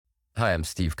Hi, I'm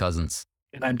Steve Cosens.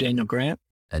 And I'm Daniel Grant.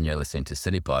 And you're listening to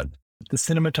Cinepod, the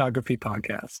Cinematography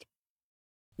Podcast.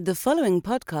 The following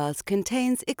podcast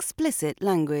contains explicit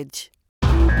language.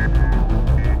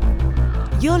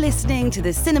 You're listening to the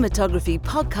Cinematography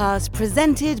Podcast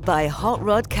presented by Hot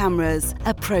Rod Cameras,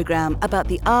 a program about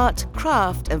the art,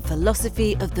 craft, and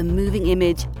philosophy of the moving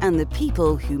image and the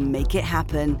people who make it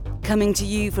happen. Coming to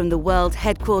you from the world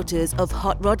headquarters of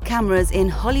Hot Rod Cameras in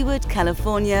Hollywood,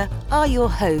 California, are your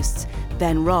hosts,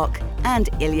 Ben Rock and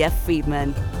Ilya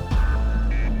Friedman.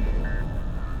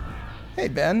 Hey,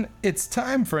 Ben, it's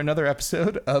time for another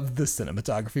episode of the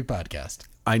Cinematography Podcast.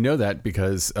 I know that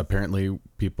because apparently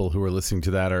people who are listening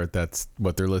to that's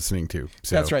what they're listening to.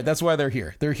 So. That's right. That's why they're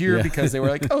here. They're here because they were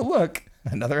like, oh, look,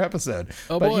 another episode.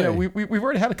 Oh, but, boy. you know, we've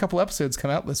already had a couple episodes come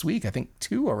out this week. I think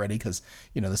 2 already because,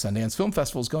 you know, the Sundance Film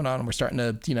Festival is going on and we're starting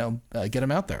to, get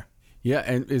them out there. Yeah.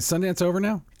 And is Sundance over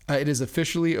now? It is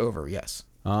officially over. Yes.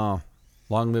 Oh,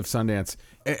 long live Sundance.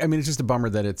 I mean, it's just a bummer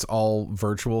that it's all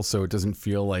virtual, so it doesn't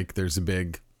feel like there's a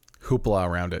big hoopla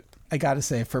around it. I got to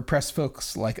say, for press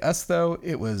folks like us, though,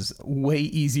 it was way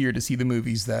easier to see the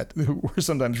movies that were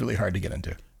sometimes really hard to get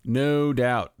into. No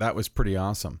doubt. That was pretty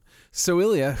awesome. So,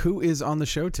 Ilya, who is on the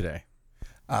show today?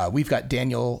 We've got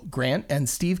Daniel Grant and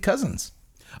Steve Cosens.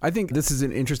 I think this is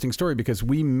an interesting story because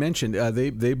we mentioned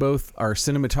they both are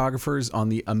cinematographers on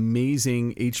the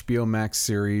amazing HBOMax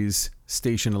series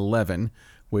Station 11,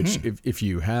 which if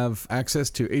you have access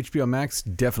to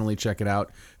HBOMax, definitely check it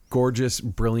out. Gorgeous,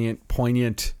 brilliant,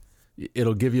 poignant.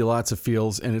 It'll give you lots of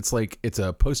feels, and it's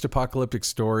a post-apocalyptic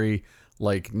story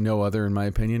like no other, in my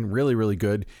opinion. Really, really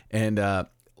good. And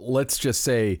let's just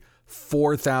say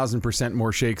 4,000%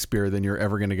 more Shakespeare than you're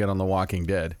ever going to get on The Walking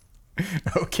Dead.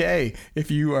 Okay,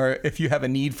 if you have a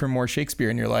need for more Shakespeare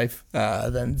in your life,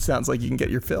 then it sounds like you can get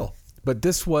your fill. But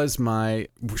this was my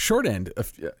short end,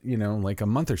 like a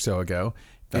month or so ago.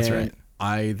 That's right.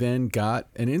 I then got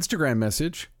an Instagram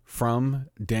message from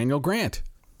Daniel Grant.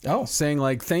 Oh, saying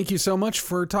like, thank you so much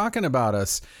for talking about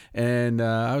us. And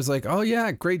I was like, oh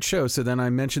yeah, great show. So then I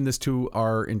mentioned this to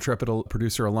our intrepid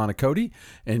producer, Alana Cody,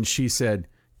 and she said,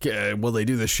 will they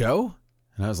do the show?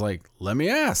 And I was like, let me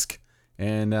ask.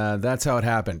 And that's how it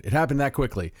happened. It happened that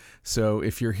quickly. So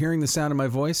if you're hearing the sound of my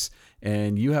voice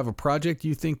and you have a project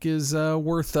you think is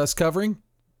worth us covering,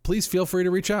 please feel free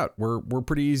to reach out. We're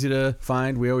pretty easy to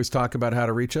find. We always talk about how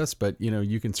to reach us, but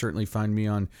you can certainly find me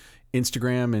on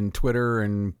Instagram and Twitter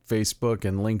and Facebook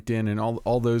and LinkedIn and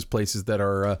all those places that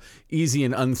are easy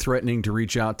and unthreatening to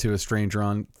reach out to a stranger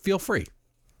on. Feel free.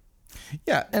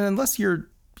 Yeah, and unless you're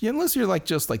like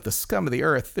just like the scum of the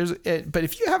earth, but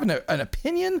if you have an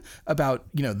opinion about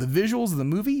the visuals of the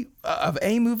movie,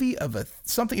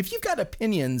 something, if you've got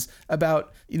opinions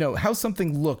about how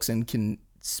something looks and can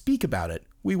speak about it,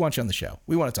 we want you on the show.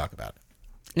 We want to talk about it.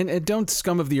 And don't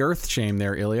scum of the earth shame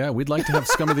there, Ilya. We'd like to have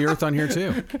scum of the earth on here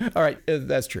too. All right,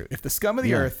 that's true. If the scum of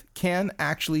the earth can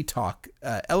actually talk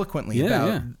eloquently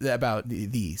about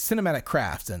the cinematic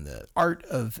crafts and the art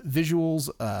of visuals,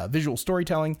 visual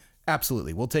storytelling,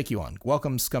 absolutely, we'll take you on.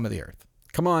 Welcome, scum of the earth.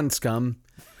 Come on, scum.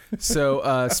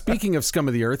 So speaking of scum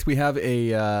of the earth, we have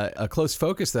a close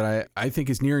focus that I think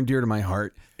is near and dear to my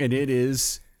heart, and it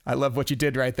is... I love what you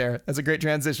did right there. That's a great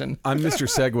transition. I'm Mr.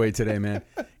 Segway today, man.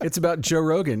 It's about Joe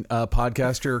Rogan, a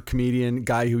podcaster, comedian,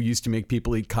 guy who used to make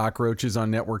people eat cockroaches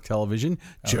on network television.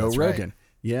 Joe Rogan.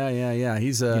 Right. Yeah.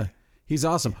 He's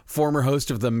awesome. Former host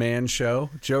of The Man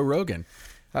Show, Joe Rogan.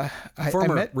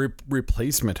 Former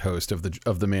replacement host of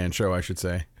the Man Show, I should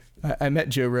say. I met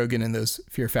Joe Rogan in those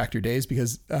Fear Factor days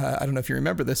because I don't know if you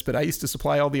remember this, but I used to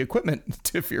supply all the equipment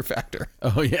to Fear Factor.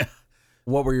 Oh, yeah.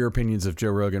 What were your opinions of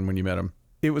Joe Rogan when you met him?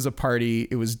 It was a party.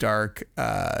 It was dark.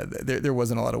 There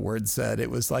wasn't a lot of words said.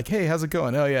 It was like, hey, how's it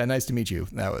going? Oh, yeah, nice to meet you.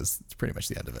 That was pretty much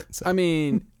the end of it. So. I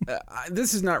mean,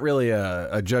 this is not really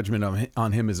a judgment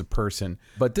on him as a person.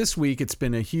 But this week, it's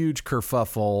been a huge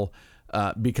kerfuffle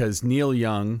because Neil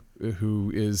Young,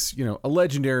 who is, a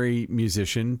legendary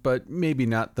musician, but maybe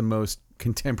not the most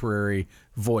contemporary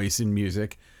voice in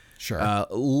music,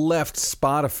 left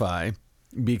Spotify.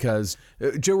 Because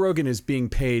Joe Rogan is being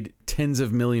paid tens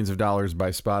of millions of dollars by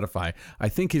Spotify. I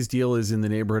think his deal is in the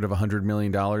neighborhood of $100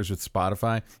 million with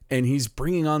Spotify. And he's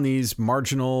bringing on these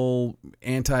marginal,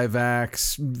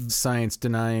 anti-vax,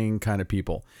 science-denying kind of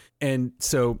people. And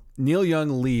so Neil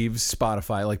Young leaves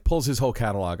Spotify, like pulls his whole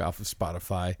catalog off of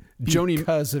Spotify.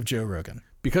 Because of Joe Rogan.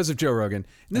 Because of Joe Rogan.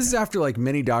 And this is after like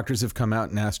many doctors have come out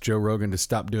and asked Joe Rogan to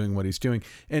stop doing what he's doing.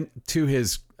 And to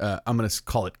his, I'm going to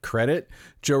call it credit,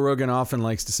 Joe Rogan often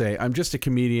likes to say, I'm just a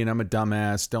comedian, I'm a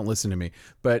dumbass, don't listen to me.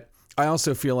 But I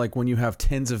also feel like when you have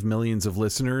tens of millions of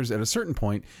listeners, at a certain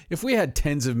point, if we had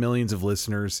tens of millions of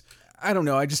listeners, I don't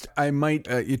know. I might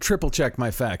you triple check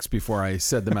my facts before I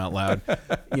said them out loud.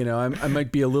 I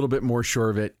might be a little bit more sure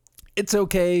of it. It's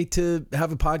okay to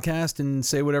have a podcast and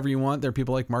say whatever you want. There are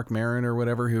people like Mark Maron or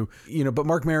whatever who, but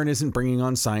Mark Maron isn't bringing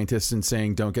on scientists and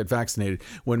saying don't get vaccinated.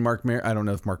 When Mark Maron, I don't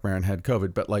know if Mark Maron had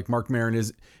COVID, but like Mark Maron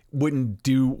wouldn't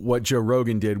do what Joe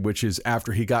Rogan did, which is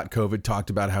after he got COVID, talked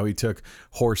about how he took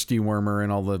horse dewormer and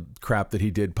all the crap that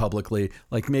he did publicly.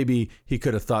 Like maybe he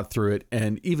could have thought through it.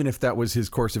 And even if that was his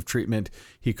course of treatment,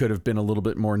 he could have been a little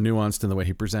bit more nuanced in the way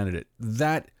he presented it.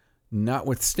 That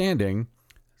notwithstanding,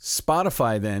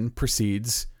 Spotify then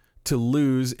proceeds to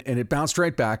lose, and it bounced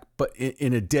right back. But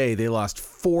in a day, they lost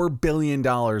 $4 billion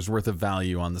worth of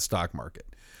value on the stock market,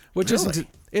 which isn't.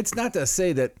 It's not to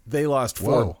say that they lost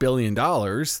 $4 billion,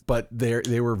 but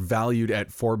they were valued at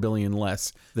 $4 billion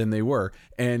less than they were.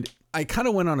 And I kind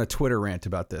of went on a Twitter rant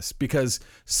about this because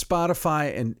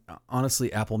Spotify and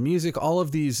honestly Apple Music, all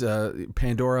of these,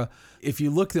 Pandora, if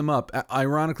you look them up,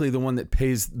 ironically, the one that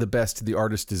pays the best to the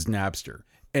artist is Napster.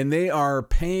 And they are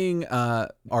paying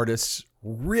artists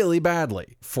really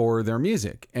badly for their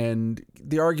music. And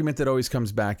the argument that always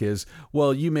comes back is,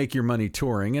 well, you make your money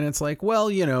touring. And it's like, well,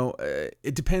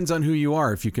 it depends on who you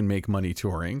are if you can make money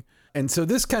touring. And so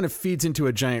this kind of feeds into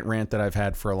a giant rant that I've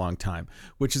had for a long time,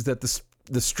 which is that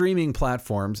the streaming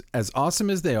platforms, as awesome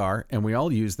as they are, and we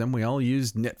all use them. We all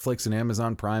use Netflix and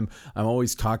Amazon Prime. I'm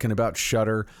always talking about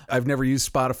Shudder. I've never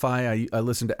used Spotify. I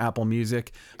listen to Apple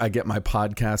Music. I get my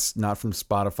podcasts not from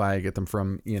Spotify. I get them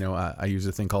from, I use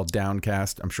a thing called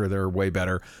Downcast. I'm sure they're way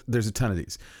better. There's a ton of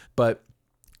these. But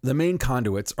the main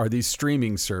conduits are these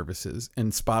streaming services,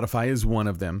 and Spotify is one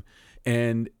of them.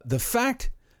 And the fact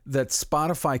that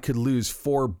Spotify could lose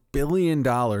 $4 billion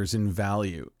in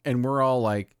value, and we're all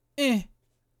like,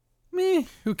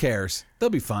 who cares? They'll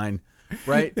be fine,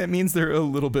 right? That means they're a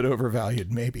little bit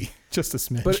overvalued, maybe just a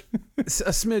smidge. But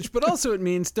a smidge. But also, it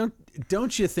means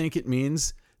don't you think it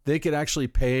means they could actually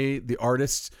pay the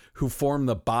artists who form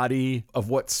the body of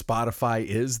what Spotify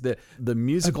is? The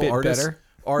musical artists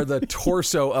are the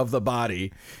torso of the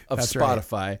body of That's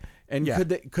Spotify, right.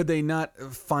 and could they not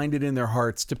find it in their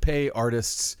hearts to pay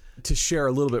artists to share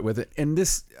a little bit with it? And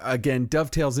this, again,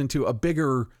 dovetails into a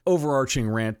bigger overarching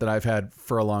rant that I've had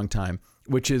for a long time,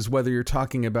 which is whether you're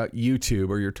talking about YouTube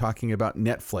or you're talking about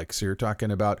Netflix or you're talking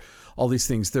about all these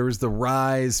things. There was the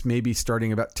rise, maybe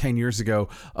starting about 10 years ago,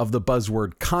 of the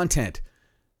buzzword content.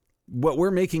 What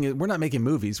we're making, we're not making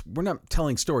movies. We're not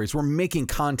telling stories. We're making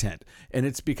content. And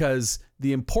it's because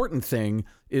the important thing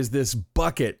is this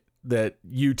bucket that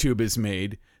YouTube has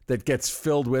made that gets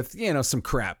filled with, some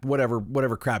crap, whatever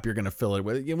crap you're going to fill it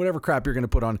with, whatever crap you're going to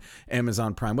put on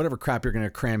Amazon Prime, whatever crap you're going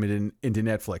to cram it into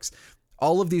Netflix.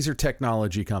 All of these are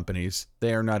technology companies.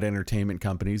 They are not entertainment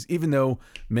companies, even though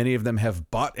many of them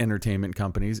have bought entertainment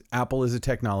companies. Apple is a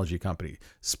technology company.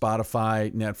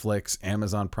 Spotify, Netflix,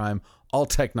 Amazon Prime, all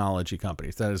technology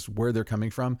companies. That is where they're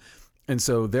coming from. And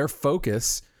so their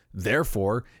focus,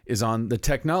 therefore, is on the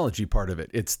technology part of it.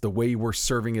 It's the way we're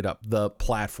serving it up, the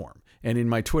platform. And in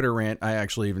my Twitter rant, I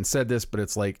actually even said this, but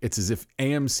it's as if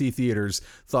AMC theaters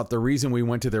thought the reason we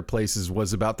went to their places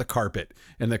was about the carpet,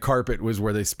 and the carpet was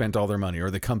where they spent all their money, or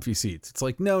the comfy seats. It's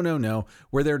like, no.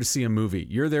 We're there to see a movie.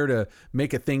 You're there to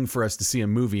make a thing for us to see a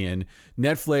movie in.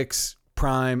 Netflix,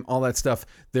 Prime, all that stuff,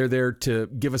 they're there to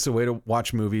give us a way to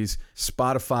watch movies.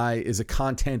 Spotify is a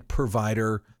content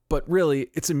provider, but really,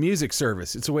 it's a music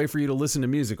service. It's a way for you to listen to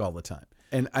music all the time.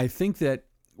 And I think that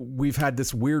we've had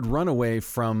this weird runaway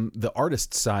from the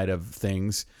artist side of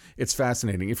things. It's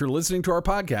fascinating. If you're listening to our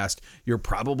podcast, you're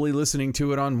probably listening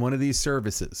to it on one of these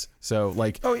services. So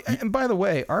and by the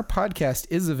way, our podcast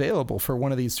is available for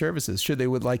one of these services should they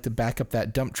would like to back up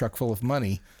that dump truck full of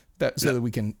money that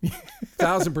we can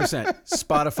 1,000%.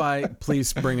 Spotify,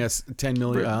 please bring us $10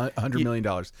 million, $100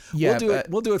 million. Yeah,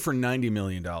 we'll do it for $90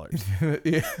 million.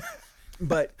 Yeah.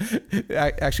 But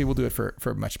actually, we'll do it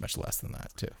for much, much less than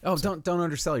that too. Oh, so. Don't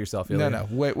undersell yourself, Ilya. No,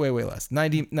 way less.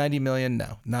 90 million.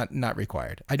 No, not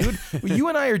required. I do it. You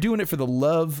and I are doing it for the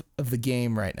love of the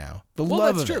game right now.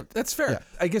 That's true. That's fair. Yeah.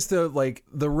 I guess the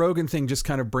Rogan thing just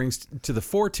kind of brings to the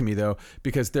fore to me though,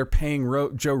 because they're paying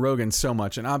Joe Rogan so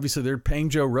much, and obviously they're paying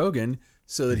Joe Rogan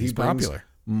so that he brings popular.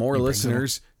 More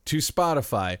listeners to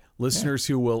Spotify, listeners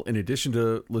who will, in addition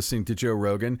to listening to Joe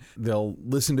Rogan, they'll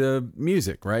listen to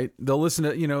music, right? They'll listen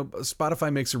to,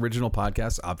 Spotify makes original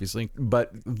podcasts, obviously,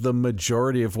 but the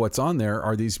majority of what's on there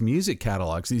are these music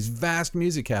catalogs, these vast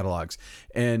music catalogs.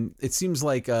 And it seems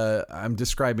like I'm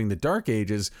describing the dark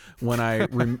ages when I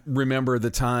remember the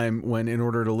time when, in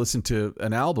order to listen to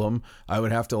an album, I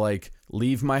would have to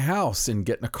leave my house and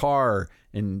get in a car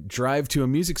and drive to a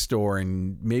music store,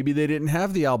 and maybe they didn't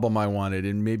have the album I wanted,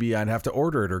 and maybe I'd have to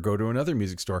order it or go to another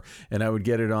music store, and I would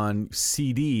get it on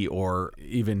CD or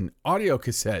even audio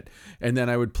cassette, and then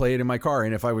I would play it in my car.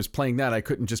 And if I was playing that, I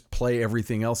couldn't just play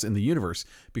everything else in the universe,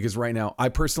 because right now I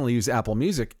personally use Apple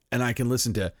Music, and I can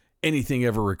listen to anything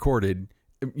ever recorded,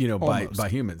 by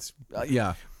humans.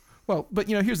 Yeah. Well, but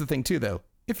here's the thing too, though.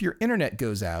 If your internet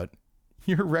goes out,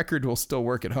 your record will still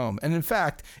work at home. And in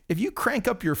fact, if you crank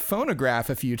up your phonograph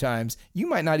a few times, you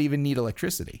might not even need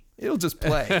electricity. It'll just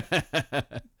play.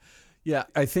 Yeah,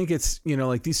 I think it's,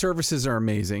 these services are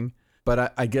amazing,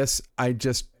 but I guess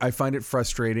I find it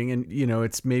frustrating. And,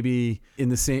 it's maybe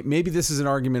maybe this is an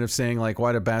argument of saying,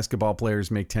 why do basketball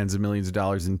players make tens of millions of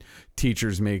dollars and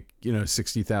teachers make,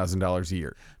 $60,000 a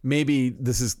year? Maybe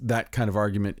this is that kind of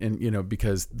argument. And,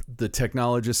 because the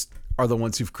technologists are the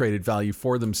ones who've created value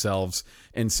for themselves.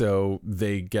 And so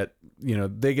they get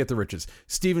the riches.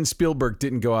 Steven Spielberg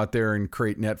didn't go out there and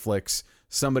create Netflix.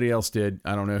 Somebody else did.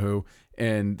 I don't know who.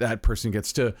 And that person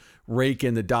gets to rake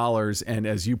in the dollars. And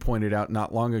as you pointed out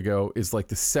not long ago, is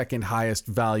the second highest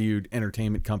valued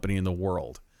entertainment company in the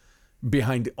world,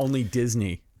 behind only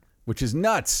Disney, which is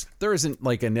nuts. There isn't a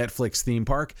Netflix theme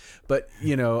park, but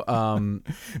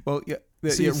well, yeah.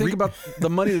 So you think about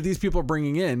the money that these people are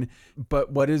bringing in,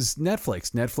 but what is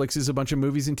Netflix? Netflix is a bunch of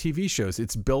movies and TV shows.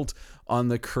 It's built on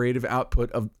the creative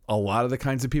output of a lot of the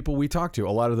kinds of people we talk to, a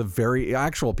lot of the very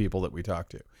actual people that we talk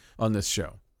to on this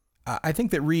show. I think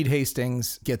that Reed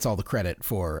Hastings gets all the credit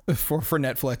for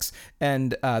Netflix.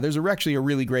 And there's actually a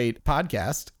really great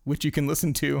podcast, which you can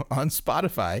listen to on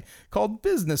Spotify, called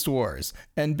Business Wars.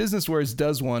 And Business Wars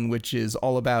does one which is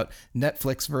all about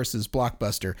Netflix versus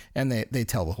Blockbuster. And they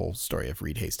tell the whole story of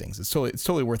Reed Hastings. It's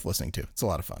totally worth listening to. It's a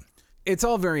lot of fun. It's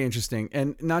all very interesting,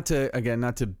 and not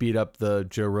to beat up the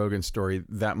Joe Rogan story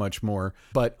that much more,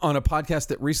 but on a podcast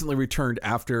that recently returned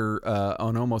after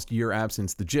an almost year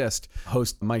absence, The Gist,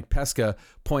 host Mike Pesca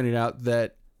pointed out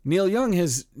that Neil Young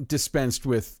has dispensed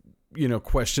with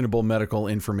questionable medical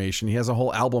information. He has a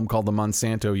whole album called The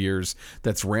Monsanto Years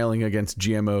that's railing against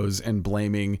GMOs and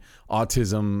blaming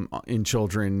autism in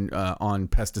children on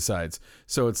pesticides.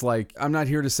 So it's I'm not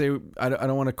here to say, I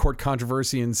don't want to court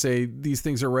controversy and say these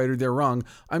things are right or they're wrong.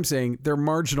 I'm saying they're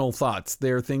marginal thoughts.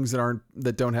 They're things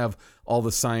that don't have all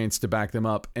the science to back them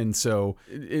up. And so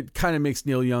it kind of makes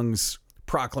Neil Young's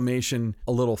proclamation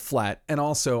a little flat. And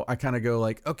also I kind of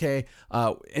go okay,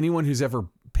 anyone who's ever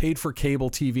paid for cable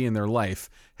TV in their life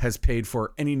has paid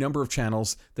for any number of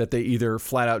channels that they either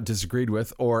flat out disagreed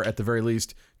with or at the very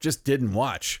least just didn't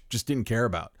watch, just didn't care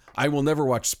about. I will never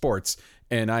watch sports,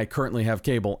 and I currently have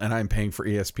cable and I'm paying for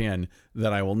ESPN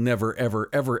that I will never, ever,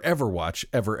 ever, ever watch,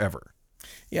 ever, ever.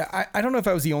 Yeah, I don't know if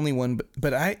I was the only one,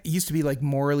 but I used to be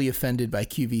morally offended by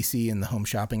QVC and the Home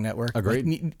Shopping Network.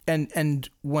 Agreed. And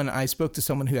when I spoke to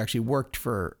someone who actually worked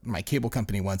for my cable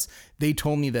company once, they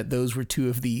told me that those were two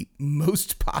of the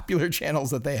most popular channels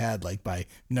that they had, by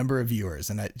number of viewers.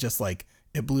 And I just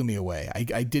it blew me away.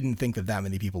 I didn't think that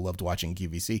many people loved watching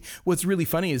QVC. What's really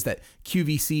funny is that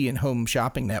QVC and Home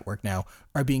Shopping Network now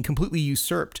are being completely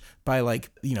usurped by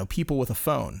people with a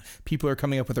phone. People are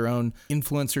coming up with their own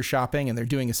influencer shopping, and they're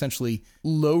doing essentially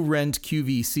low rent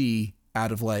QVC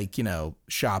out of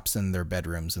shops in their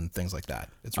bedrooms and things like that.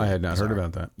 I had not heard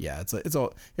about that. Yeah,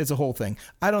 it's a whole thing.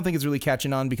 I don't think it's really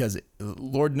catching on because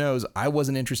Lord knows I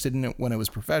wasn't interested in it when it was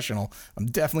professional. I'm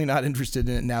definitely not interested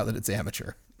in it now that it's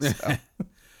amateur. So.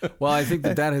 Well, I think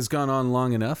that has gone on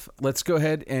long enough. Let's go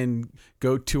ahead and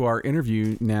go to our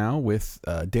interview now with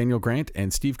Daniel Grant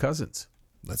and Steve Cosens.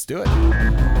 Let's do it.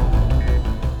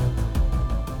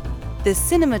 The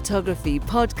Cinematography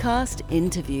Podcast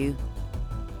Interview.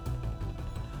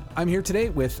 I'm here today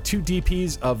with two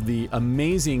DPs of the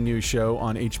amazing new show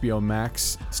on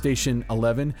HBOMax, Station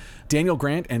 11, Daniel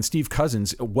Grant and Steve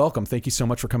Cosens. Welcome. Thank you so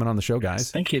much for coming on the show,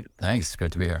 guys. Thank you. Thanks.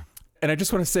 Great to be here. And I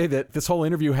just want to say that this whole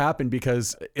interview happened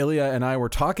because Ilya and I were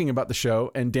talking about the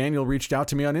show, and Daniel reached out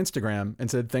to me on Instagram and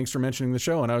said, thanks for mentioning the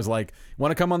show. And I was like,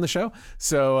 want to come on the show?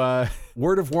 So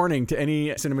word of warning to any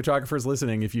cinematographers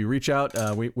listening, if you reach out,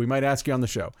 we might ask you on the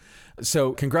show.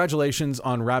 So congratulations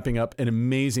on wrapping up an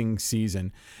amazing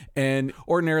season. And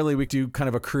ordinarily we do kind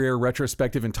of a career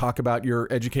retrospective and talk about your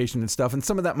education and stuff. And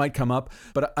some of that might come up,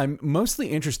 but I'm mostly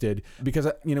interested because,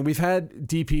 we've had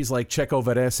DPs like Checo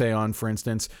Varese on, for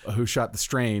instance, who shot The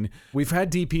Strain. We've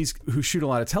had DPs who shoot a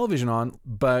lot of television on,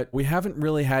 but we haven't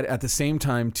really had at the same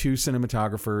time two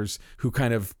cinematographers who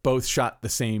kind of both shot the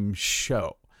same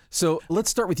show. So let's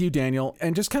start with you, Daniel,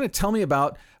 and just kind of tell me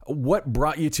about what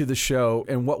brought you to the show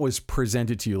and what was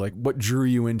presented to you, like what drew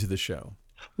you into the show.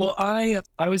 Well, I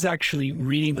was actually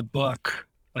reading the book.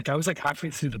 I was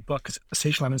halfway through the book, because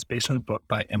Station 11 is based on a book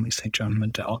by Emily St. John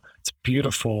Mandel. It's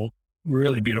beautiful,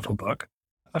 really beautiful book.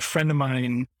 A friend of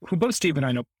mine, who both Steve and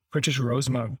I know, Patricia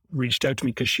Rosema, reached out to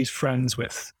me because she's friends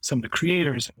with some of the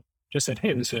creators, and just said,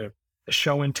 hey, there's a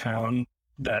show in town,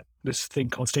 that this thing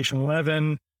called Station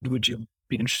 11. Would you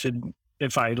be interested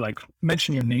if I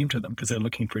mention your name to them, because they're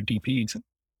looking for DPs? And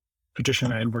Patricia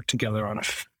and I had worked together on a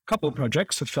couple of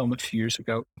projects, a film a few years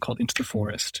ago called Into the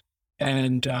Forest.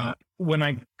 And when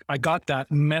I got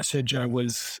that message, I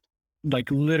was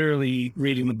literally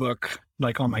reading the book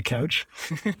on my couch.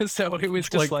 So it was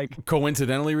just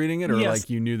coincidentally reading it, or yes.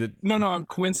 You knew that? No, I'm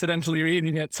coincidentally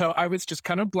reading it. So I was just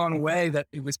kind of blown away that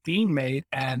it was being made.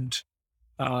 And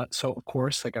so of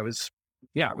course, I was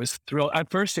thrilled.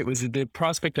 At first, it was the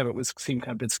prospect of it seemed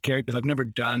kind of a bit scary because I've never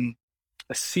done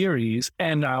a series.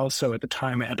 And I also, at the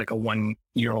time, I had a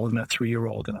 1-year-old and a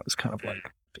 3-year-old. And I was kind of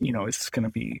is this going to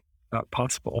be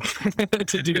possible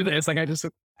to do this?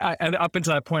 And up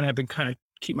until that point, I've been kind of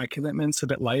keep my commitments a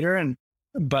bit lighter.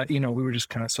 But we were just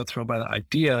kind of so thrilled by the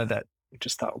idea that we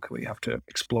just thought, okay, we have to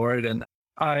explore it. And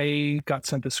I got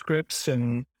sent the scripts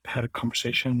and had a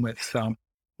conversation with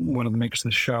one of the makers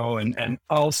of the show. And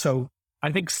also,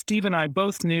 I think Steve and I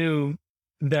both knew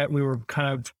that we were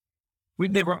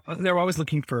they were always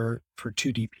looking for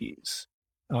two DPs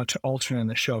to alternate in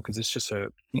the show, because it's just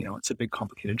it's a big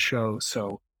complicated show.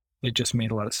 So it just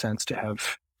made a lot of sense to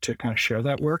kind of share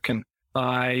that work. And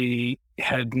I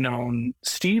had known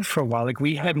Steve for a while.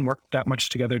 We hadn't worked that much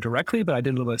together directly, but I did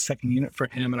a little bit of second unit for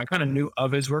him, and I kind of knew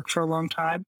of his work for a long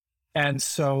time. And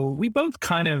so we both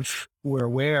kind of were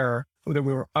aware that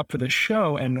we were up for the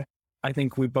show. And I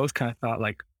think we both kind of thought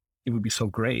it would be so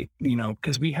great,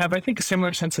 because we have, I think, a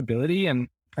similar sensibility. And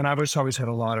I've always had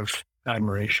a lot of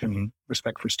admiration and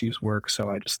respect for Steve's work. So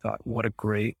I just thought, what a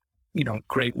great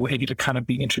way to kind of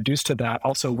be introduced to that.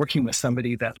 Also working with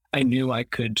somebody that I knew I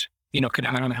could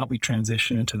kind of help me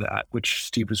transition into that, which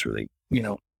Steve was really,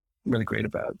 really great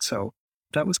about. So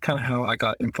that was kind of how I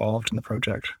got involved in the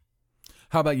project.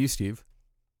 How about you, Steve?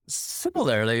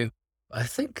 Similarly, I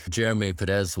think Jeremy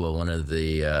Pedeswa, one of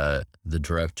the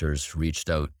directors, reached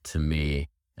out to me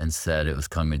and said it was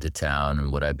coming to town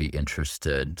and would I be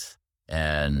interested.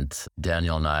 And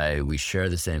Daniel and I, we share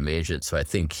the same agent. So I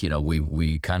think,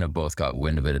 we kind of both got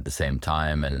wind of it at the same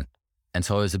time. And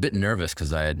so I was a bit nervous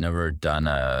because I had never done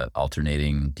a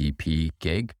alternating DP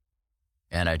gig.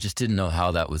 And I just didn't know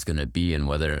how that was going to be and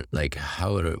whether,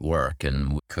 how would it work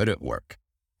and could it work?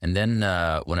 And then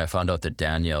when I found out that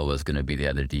Daniel was going to be the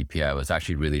other DP, I was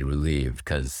actually really relieved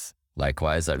because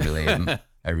likewise, I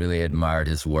really admired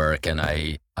his work. And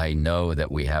I know that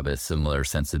we have a similar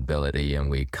sensibility and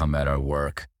we come at our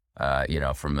work,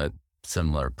 from a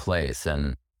similar place.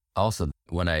 And also,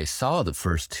 when I saw the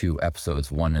first 2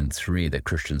 episodes, 1 and 3, that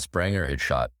Christian Sprenger had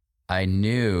shot, I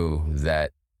knew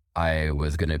that I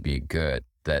was going to be good,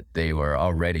 that they were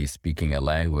already speaking a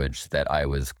language that I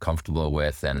was comfortable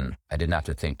with, and I didn't have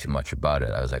to think too much about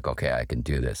it. I was like, okay, I can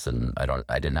do this. And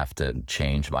I didn't have to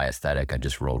change my aesthetic. I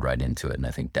just rolled right into it. And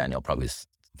I think Daniel probably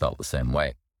felt the same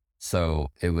way. So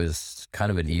it was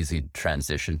kind of an easy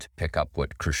transition to pick up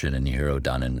what Christian and Hero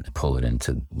done and pull it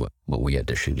into what we had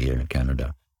to shoot here in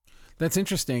Canada. That's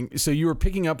interesting. So you were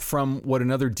picking up from what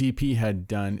another DP had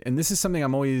done. And this is something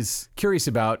I'm always curious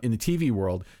about in the TV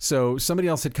world. So somebody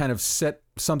else had kind of set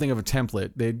something of a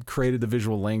template. They'd created the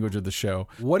visual language of the show.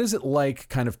 What is it like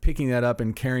kind of picking that up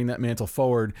and carrying that mantle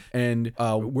forward? And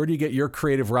where do you get your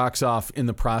creative rocks off in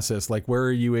the process? Where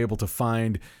are you able to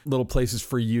find little places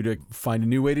for you to find a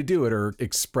new way to do it or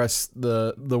express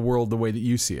the world the way that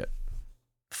you see it?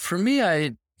 For me,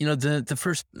 the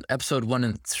first episode 1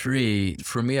 and 3,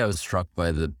 for me, I was struck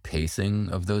by the pacing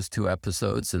of those 2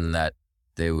 episodes, and that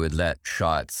they would let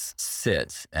shots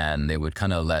sit and they would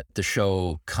kind of let the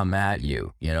show come at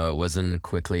you. It wasn't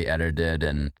quickly edited.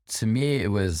 And to me, it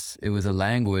was a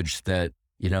language that,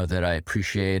 that I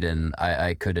appreciate, and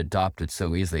I could adopt it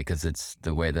so easily because it's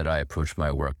the way that I approach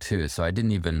my work too. So I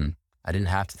didn't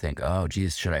have to think, oh,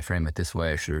 geez, should I frame it this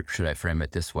way? Or should I frame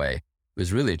it this way? It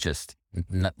was really just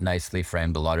nicely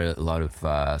framed, a lot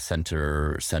of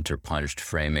center punched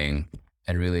framing,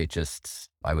 and really just,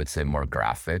 I would say, more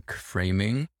graphic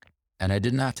framing. And I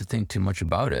didn't have to think too much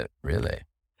about it, really.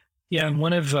 Yeah,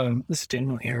 and this is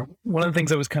Daniel here. One of the things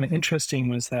that was kind of interesting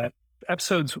was that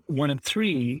episodes 1 and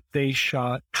 3, they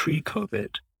shot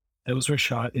pre-COVID. Those were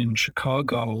shot in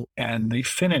Chicago, and they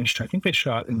finished, I think they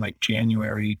shot in like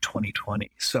January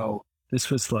 2020. So this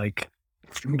was like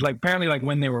apparently like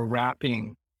when they were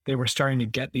wrapping, they were starting to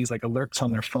get these like alerts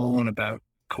on their phone about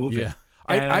COVID. Yeah.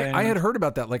 I had heard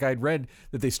about that. Like I'd read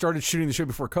that they started shooting the show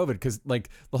before COVID because like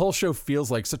the whole show feels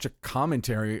like such a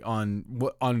commentary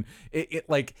on it.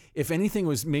 Like if anything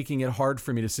was making it hard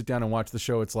for me to sit down and watch the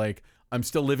show, it's like I'm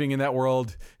still living in that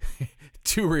world.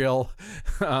 Too real.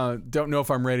 Don't know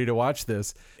if I'm ready to watch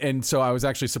this. And so I was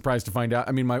actually surprised to find out.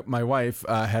 I mean, my wife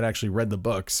had actually read the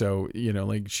book, so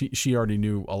like she already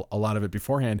knew a lot of it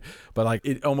beforehand. But like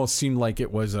it almost seemed like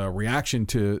it was a reaction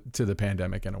to the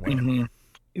pandemic in a way. Mm-hmm.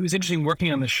 It was interesting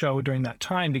working on the show during that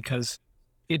time because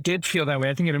it did feel that way.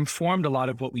 I think it informed a lot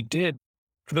of what we did.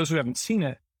 For those who haven't seen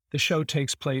it, the show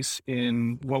takes place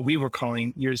in what we were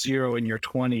calling year 0 and year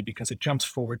 20 because it jumps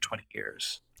forward 20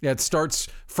 years. Yeah, it starts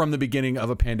from the beginning of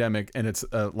a pandemic, and it's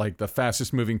like the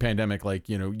fastest moving pandemic. Like,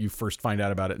 you first find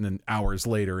out about it, and then hours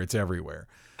later, it's everywhere.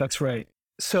 That's right.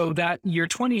 So that year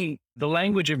 20, the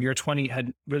language of year 20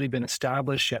 hadn't really been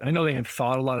established yet. I know they had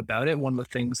thought a lot about it. One of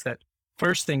the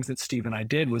first things that Steve and I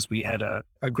did was we had a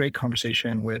great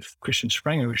conversation with Christian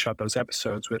Sprenger, who shot those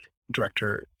episodes with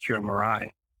director Kira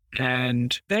Marai.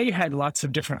 And they had lots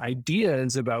of different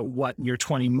ideas about what year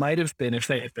 20 might have been if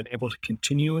they had been able to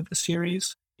continue with the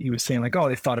series. He was saying like, oh,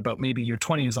 they thought about maybe year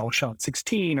 20 is all shot at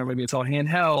 16, or maybe it's all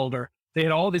handheld, or they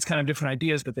had all these kind of different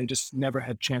ideas, but they just never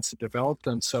had a chance to develop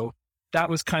them. So that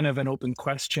was kind of an open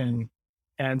question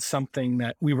and something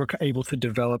that we were able to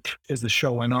develop as the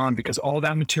show went on, because all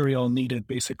that material needed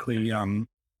basically,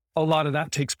 a lot of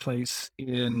that takes place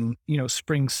in,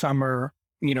 spring, summer,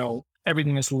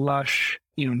 everything is lush,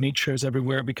 nature is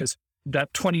everywhere, because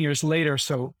that 20 years later,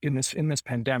 so in this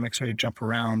pandemic, sorry to jump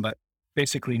around, but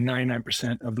basically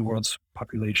 99% of the world's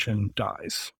population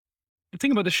dies. The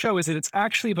thing about the show is that it's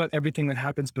actually about everything that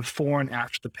happens before and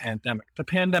after the pandemic. The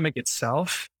pandemic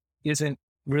itself isn't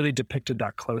really depicted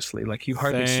that closely. Like you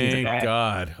hardly see the Thank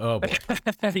God. Oh, boy.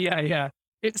 Yeah.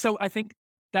 So I think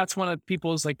that's one of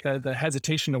people's like the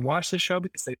hesitation to watch the show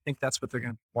because they think that's what they're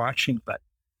going to be watching.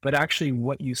 But actually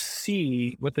what you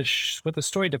see, what the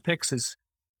story depicts is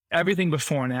everything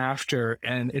before and after.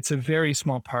 And it's a very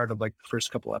small part of like the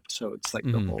first couple episodes, like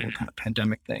the whole kind of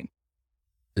pandemic thing.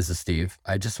 This is Steve.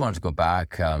 I just wanted to go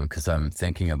back because I'm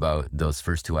thinking about those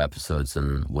first 2 episodes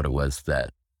and what it was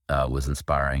that was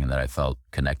inspiring and that I felt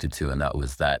connected to. And that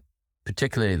was that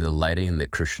particularly the lighting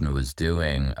that Christian was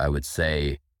doing, I would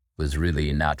say was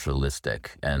really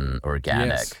naturalistic and organic.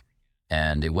 Yes.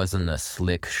 And it wasn't a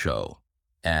slick show.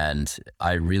 And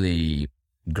I really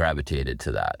gravitated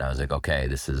to that. I was like, okay,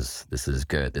 this is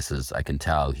good. I can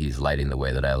tell he's lighting the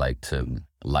way that I like to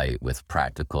light, with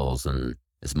practicals and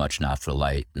as much natural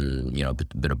light and, a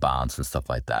bit of bounce and stuff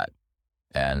like that.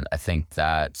 And I think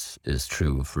that is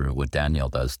true for what Daniel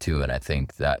does too. And I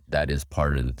think that is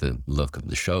part of the look of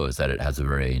the show, is that it has a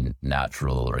very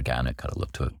natural, organic kind of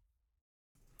look to it.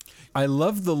 I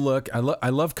love the look. I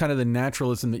love kind of the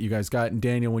naturalism that you guys got. And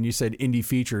Daniel, when you said indie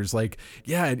features, like,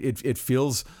 yeah, it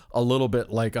feels a little bit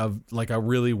like a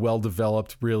really well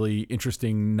developed, really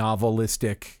interesting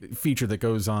novelistic feature that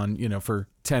goes on, for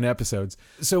 10 episodes.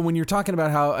 So when you're talking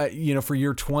about how, for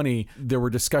year 20, there were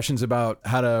discussions about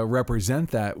how to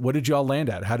represent that. What did y'all land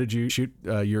at? How did you shoot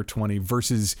year 20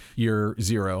 versus year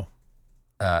 0?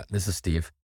 This is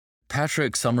Steve.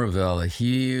 Patrick Somerville,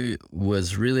 he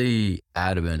was really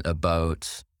adamant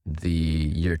about the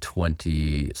year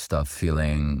 20 stuff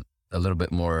feeling a little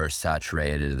bit more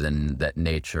saturated, and that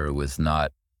nature was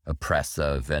not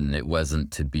oppressive and it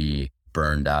wasn't to be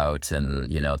burned out, and,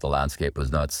 the landscape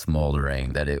was not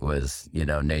smoldering, that it was,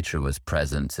 nature was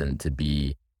present and to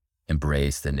be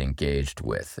embraced and engaged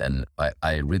with. And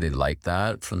I really liked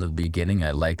that from the beginning.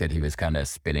 I liked that he was kind of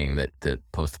spinning the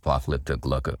post-apocalyptic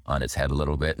look on its head a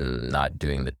little bit and not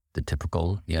doing the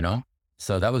typical,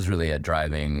 So that was really a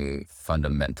driving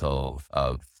fundamental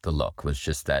of the look, was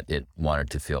just that it wanted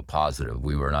to feel positive.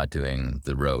 We were not doing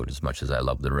the road. As much as I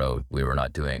love the road, we were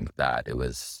not doing that. It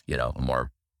was, a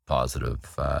more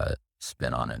positive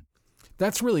spin on it.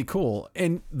 That's really cool.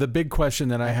 And the big question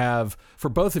that I have for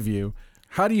both of you,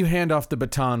 How do you hand off the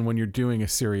baton when you're doing a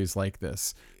series like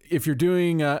this? If you're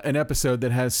doing an episode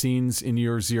that has scenes in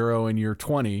year 0 and year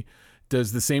 20,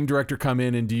 does the same director come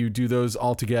in and do you do those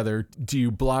all together? Do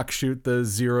you block shoot the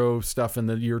 0 stuff and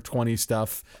the year 20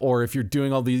 stuff? Or if you're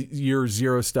doing all the year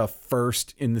 0 stuff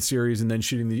first in the series and then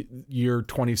shooting the year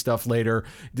 20 stuff later,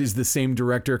 is the same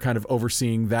director kind of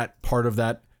overseeing that part of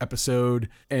that episode?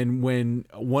 And when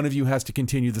one of you has to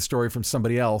continue the story from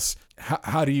somebody else,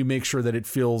 how do you make sure that it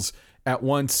feels at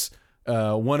once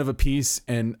one of a piece,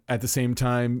 and at the same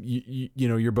time, you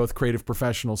know, you're both creative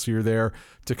professionals, so you're there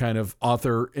to kind of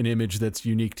author an image that's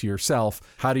unique to yourself.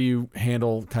 How do you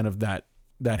handle kind of that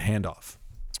handoff?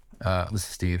 This is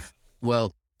Steve.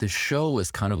 Well, the show was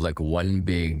kind of like one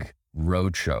big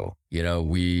road show. You know,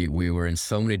 we were in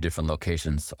so many different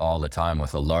locations all the time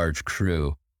with a large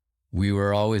crew. We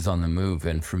were always on the move,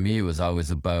 and for me, it was always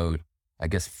about, I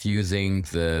guess, fusing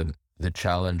the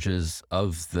challenges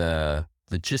of the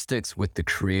logistics with the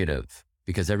creative,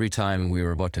 because every time we were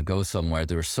about to go somewhere,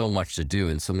 there was so much to do,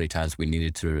 and so many times we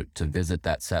needed to visit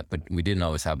that set, but we didn't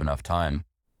always have enough time.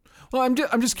 Well,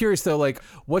 I'm just curious though, like,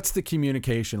 what's the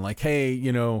communication? Like, hey,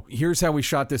 you know, here's how we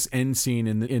shot this end scene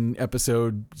in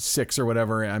episode 6 or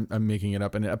whatever. I'm making it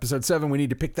up. In episode 7, we need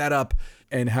to pick that up,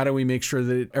 and how do we make sure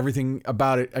that everything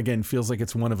about it again feels like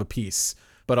it's one of a piece,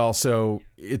 but also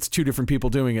it's 2 different people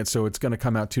doing it, so it's going to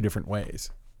come out 2 different ways.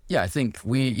 Yeah, I think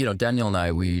Daniel and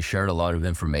I, we shared a lot of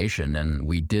information, and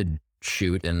we did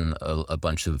shoot in a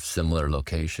bunch of similar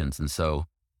locations. And so,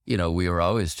 you know, we were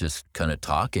always just kind of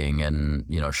talking and,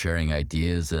 you know, sharing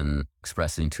ideas and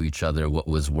expressing to each other what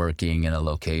was working in a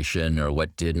location or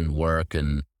what didn't work.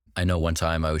 And I know one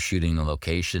time I was shooting a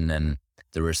location and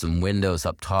there were some windows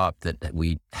up top that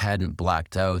we hadn't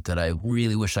blacked out that I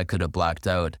really wish I could have blacked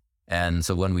out. And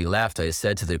so when we left, I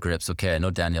said to the grips, okay, I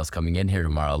know Daniel's coming in here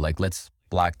tomorrow. Like, let's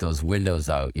black those windows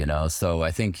out, you know? So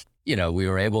I think, you know, we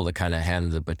were able to kind of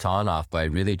hand the baton off by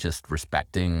really just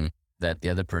respecting that the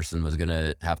other person was going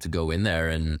to have to go in there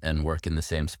and work in the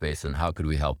same space, and how could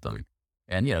we help them?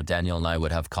 And, you know, Daniel and I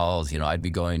would have calls. You know, I'd be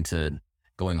going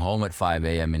home at 5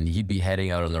 a.m. and he'd be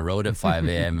heading out on the road at 5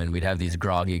 a.m. and we'd have these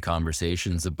groggy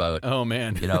conversations about, oh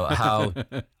man, you know, how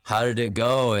did it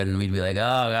go? And we'd be like,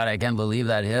 oh God, I can't believe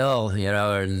that hill, you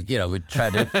know, and, you know, we'd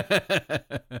try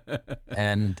to,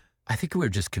 and I think we were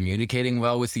just communicating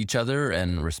well with each other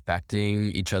and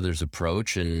respecting each other's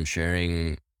approach and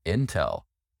sharing intel,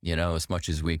 you know, as much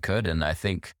as we could. And I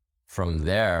think from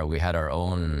there, we had our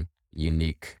own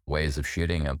unique ways of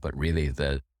shooting it, but really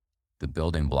the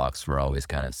building blocks were always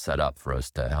kind of set up for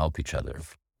us to help each other.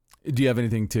 Do you have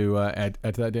anything to add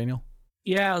to that, Daniel?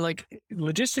 Yeah, like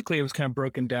logistically, it was kind of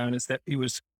broken down is that it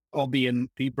was all being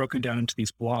broken down into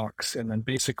these blocks. And then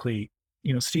basically,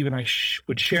 you know, Steve and I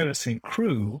would share the same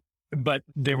crew, but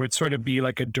there would sort of be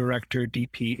like a director,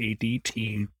 DP, AD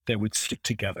team that would stick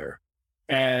together.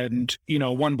 And, you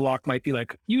know, one block might be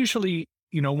like, usually,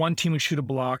 you know, one team would shoot a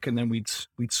block and then we'd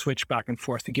switch back and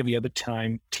forth to give the other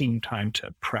team time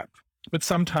to prep. But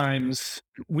sometimes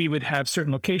we would have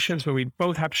certain locations where we'd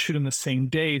both have to shoot on the same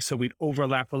day. So we'd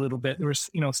overlap a little bit. There was,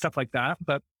 you know, stuff like that.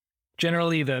 But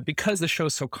generally because the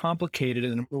show's so complicated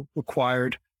and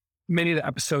required, many of the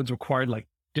episodes required like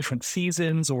different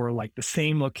seasons or like the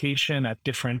same location at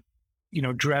different, you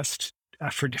know, dressed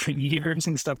for different years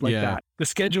and stuff like that. The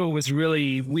schedule was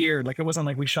really weird. Like it wasn't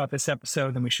like we shot this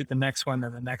episode, then we shoot the next one,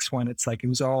 then the next one. It's like, it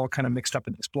was all kind of mixed up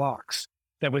in these blocks.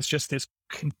 That was just this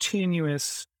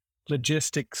continuous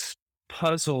logistics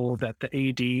puzzle that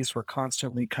the ADs were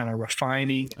constantly kind of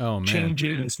refining,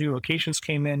 changing as new locations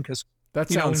came in. Cause that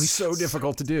sounds so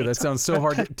difficult to do. That sounds so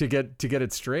hard to get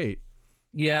it straight.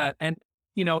 Yeah. And,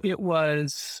 you know, it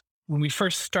was when we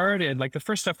first started, like the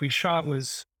first stuff we shot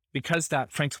was because that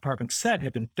Frank's apartment set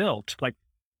had been built, like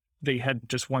they had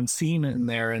just one scene in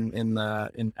there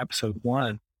in episode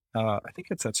 1. I think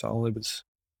that's all it was.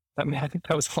 I mean, I think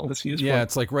that was all this used for. Yeah,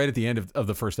 it's like right at the end of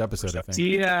the first episode, I think.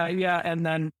 Yeah. And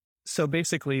then, so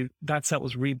basically that set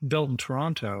was rebuilt in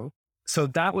Toronto. So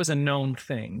that was a known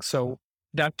thing. So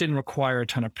that didn't require a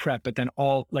ton of prep, but then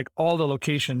all the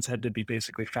locations had to be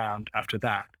basically found after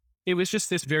that. It was just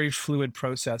this very fluid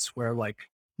process where like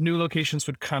new locations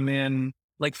would come in.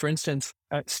 Like for instance,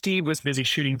 Steve was busy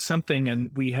shooting something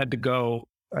and we had to go,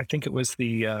 I think it was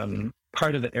the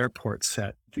part of the airport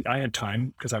set. I had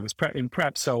time because I was in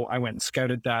prep. So I went and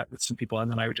scouted that with some people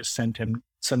and then I would just send him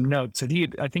some notes.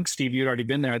 And I think Steve, you'd already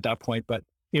been there at that point, but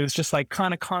it was just like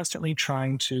kind of constantly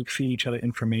trying to feed each other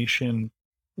information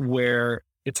where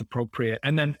it's appropriate.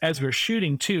 And then as we're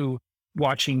shooting too,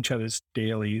 watching each other's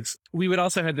dailies. We would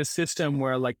also have this system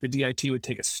where like the DIT would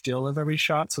take a still of every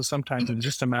shot. So sometimes it was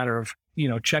just a matter of,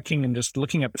 checking and just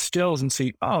looking at the stills and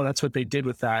see, oh, that's what they did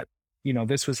with that.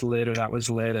 This was lit or that was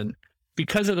lit. And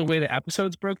because of the way the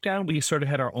episodes broke down, we sort of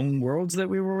had our own worlds that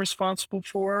we were responsible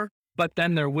for. But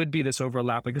then there would be this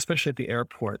overlap, like especially at the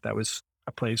airport. That was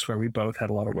a place where we both had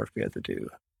a lot of work we had to do.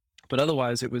 But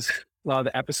otherwise, it was a lot of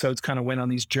the episodes kind of went on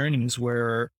these journeys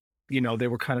where, they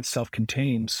were kind of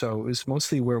self-contained. So it was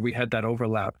mostly where we had that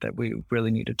overlap that we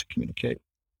really needed to communicate.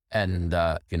 And,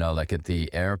 like at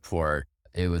the airport,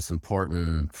 it was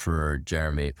important for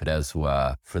Jeremy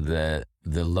Podeswa for the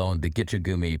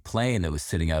Gitchagumi plane that was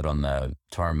sitting out on the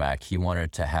tarmac. He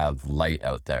wanted to have light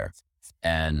out there.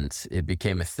 And it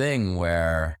became a thing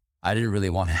where I didn't really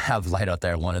want to have light out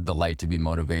there. I wanted the light to be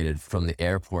motivated from the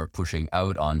airport pushing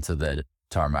out onto the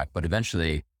tarmac. But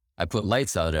eventually I put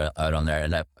lights out on there.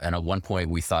 And at one point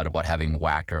we thought about having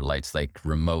whacker lights, like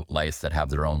remote lights that have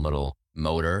their own little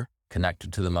motor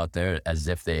connected to them out there, as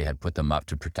if they had put them up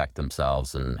to protect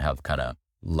themselves and have kind of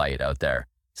light out there.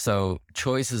 So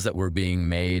choices that were being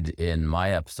made in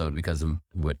my episode because of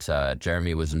what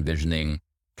Jeremy was envisioning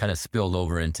kind of spilled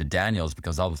over into Daniel's,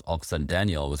 because all of a sudden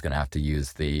Daniel was going to have to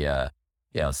use the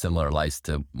similar lights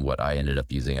to what I ended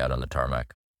up using out on the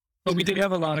tarmac. But we did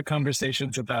have a lot of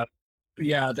conversations about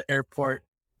the airport,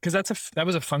 because that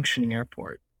was a functioning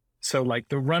airport. So like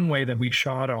the runway that we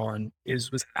shot on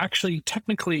was actually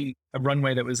technically a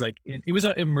runway that was it was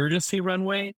an emergency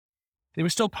runway. There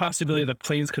was still possibility that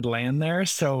planes could land there.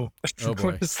 So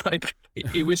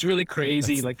it was really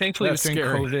crazy. Thankfully it was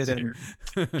during COVID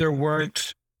and there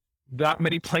weren't that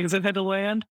many planes that had to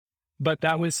land, but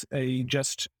that was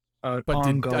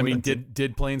ongoing.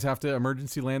 Did planes have to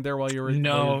emergency land there while you were?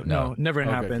 No, never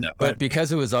happened. No. But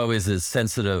because it was always a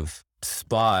sensitive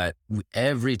spot,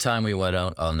 every time we went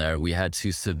out on there, we had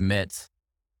to submit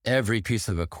every piece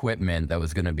of equipment that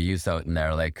was going to be used out in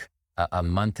there like a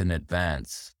month in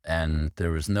advance. And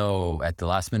there was at the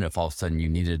last minute, if all of a sudden you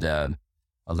needed a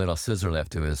little scissor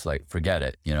lift, it was like, forget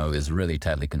it. It was really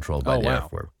tightly controlled by the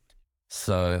airport.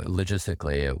 So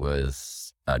logistically, it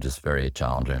was just very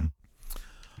challenging.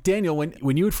 Daniel,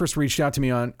 when you had first reached out to me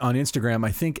on Instagram,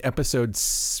 I think episode,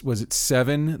 was it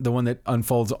 7, the one that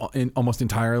unfolds almost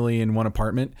entirely in one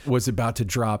apartment, was about to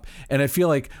drop. And I feel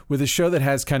like with a show that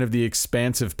has kind of the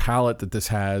expansive palette that this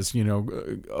has,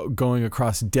 going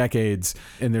across decades,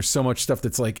 and there's so much stuff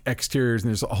that's like exteriors, and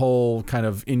there's a whole kind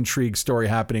of intrigue story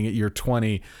happening at year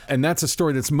 20. And that's a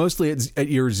story that's mostly at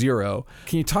year 0.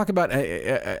 Can you talk about,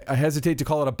 I hesitate to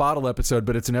call it a bottle episode,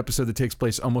 but it's an episode that takes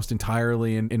place almost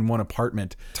entirely in one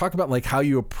apartment. Talk about like how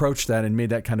you approached that and made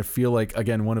that kind of feel like,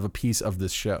 again, one of a piece of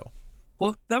this show.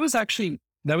 Well, that was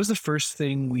the first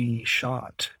thing we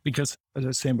shot, because as I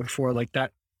was saying before, like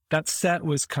that set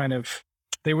was kind of,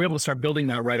 they were able to start building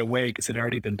that right away because it had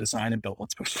already been designed and built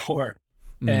once before.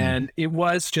 And it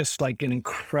was just like an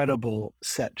incredible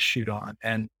set to shoot on.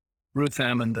 And Ruth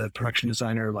M. and the production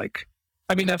designer,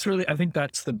 I think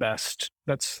that's the best.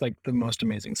 That's like the most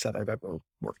amazing set I've ever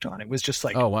worked on. It was just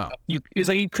like, oh, wow. It's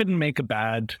like you couldn't make a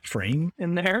bad frame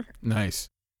in there. Nice.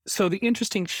 So the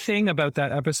interesting thing about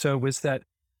that episode was that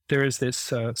there is this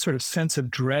sort of sense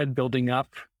of dread building up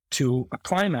to a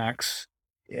climax,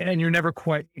 and you're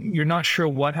not sure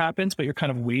what happens, but you're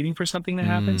kind of waiting for something to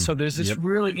happen. So there's this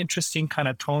really interesting kind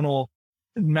of tonal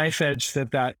knife edge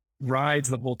that rides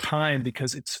the whole time,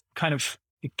 because it's kind of,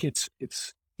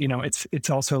 it's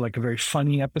also like a very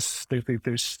funny episode.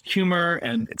 There's humor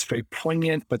and it's very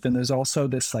poignant, but then there's also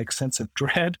this like sense of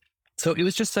dread. So it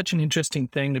was just such an interesting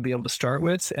thing to be able to start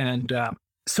with. And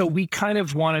so we kind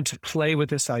of wanted to play with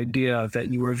this idea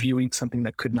that you were viewing something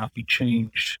that could not be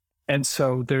changed. And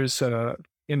so there's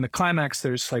in the climax,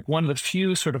 there's like one of the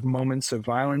few sort of moments of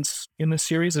violence in the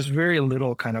series. There's very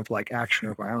little kind of like action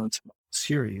or violence in the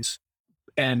series.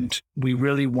 And we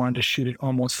really wanted to shoot it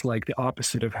almost like the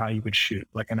opposite of how you would shoot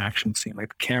like an action scene. Like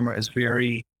the camera is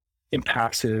very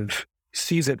impassive,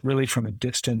 sees it really from a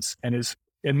distance and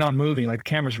not moving. Like the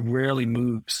camera rarely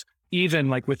moves. Even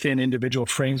like within individual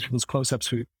frames, people's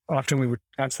close-ups, we would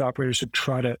ask the operators to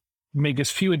try to make as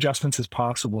few adjustments as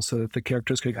possible so that the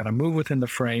characters could kind of move within the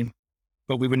frame,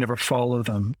 but we would never follow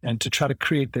them. And to try to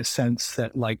create this sense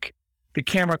that like the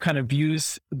camera kind of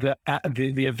views the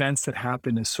events that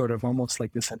happen as sort of almost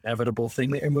like this inevitable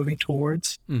thing that you're moving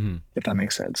towards, if that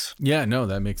makes sense. Yeah, no,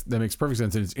 that makes perfect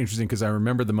sense. And it's interesting because I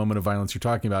remember the moment of violence you're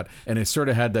talking about, and it sort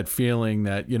of had that feeling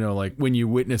that, like when you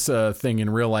witness a thing in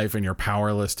real life and you're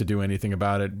powerless to do anything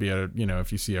about it, be it,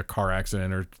 if you see a car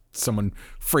accident or someone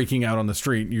freaking out on the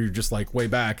street. You're just like way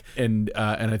back. And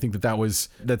I think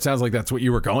that sounds like that's what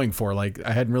you were going for. Like,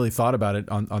 I hadn't really thought about it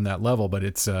on that level, but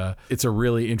it's a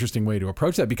really interesting way to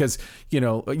approach that because,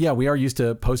 we are used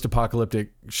to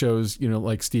post-apocalyptic shows,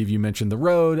 like Steve, you mentioned The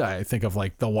Road. I think of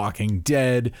like The Walking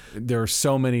Dead. There are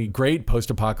so many great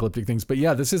post-apocalyptic things, but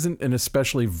yeah, this isn't an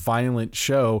especially violent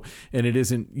show, and it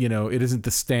isn't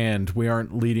The Stand. We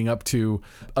aren't leading up to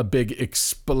a big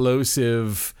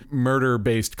explosive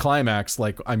murder-based climax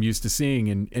like I'm used to seeing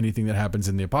in anything that happens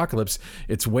in the apocalypse.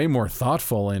 It's way more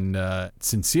thoughtful and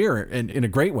sincere and in a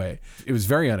great way. It was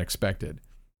very unexpected.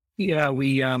 Yeah,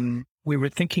 we were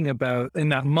thinking about, in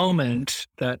that moment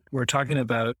that we're talking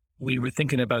about, we were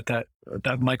thinking about that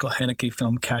Michael Haneke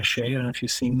film Caché. I don't know if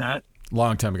you've seen that.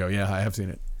 Long time ago. Yeah, I have seen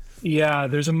it. Yeah,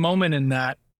 there's a moment in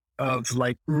that of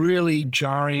like really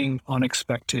jarring,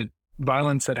 unexpected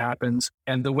violence that happens,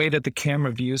 and the way that the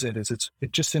camera views it is it's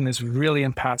just in this really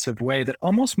impassive way that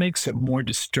almost makes it more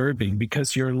disturbing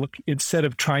because instead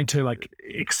of trying to like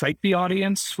excite the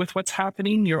audience with what's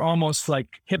happening, you're almost like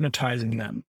hypnotizing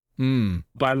them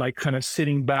by like kind of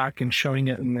sitting back and showing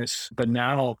it in this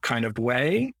banal kind of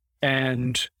way.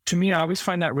 And to me, I always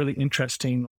find that really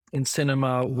interesting in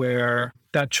cinema, where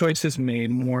that choice is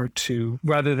made more to,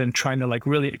 rather than trying to like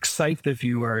really excite the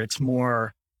viewer, it's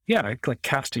more like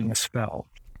casting a spell.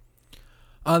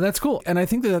 That's cool. And I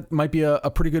think that might be a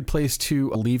pretty good place to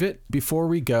leave it. Before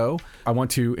we go, I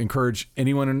want to encourage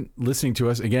anyone listening to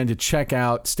us, again, to check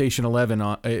out Station 11.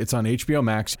 It's on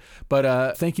HBOMax.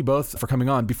 But thank you both for coming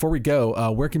on. Before we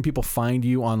go, where can people find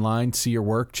you online, see your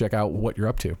work, check out what you're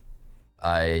up to?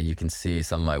 You can see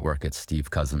some of my work at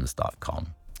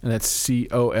stevecosens.com. And that's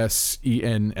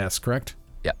Cosens, correct?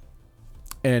 Yeah.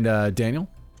 And Daniel?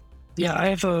 Yeah, I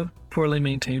have a poorly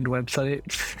maintained website.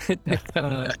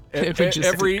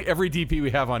 Every DP we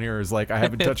have on here is like, I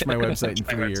haven't touched my website in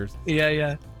 3 years.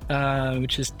 Yeah.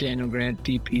 Which is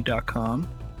danielgrantdp.com.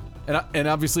 And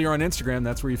obviously you're on Instagram.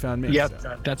 That's where you found me. Yep,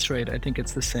 so. That's right. I think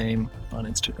it's the same on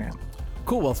Instagram.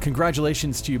 Cool. Well,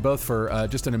 congratulations to you both for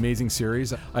just an amazing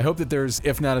series. I hope that there's,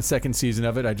 if not a second season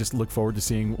of it, I just look forward to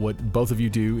seeing what both of you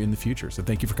do in the future. So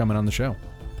thank you for coming on the show.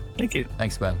 Thank you.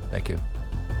 Thanks, Ben. Thank you.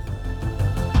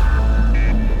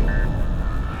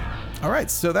 All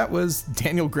right, so that was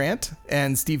Daniel Grant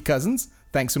and Steve Cosens.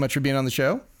 Thanks so much for being on the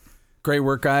show. Great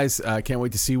work, guys. I can't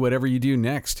wait to see whatever you do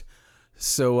next.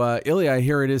 So, Ilya, I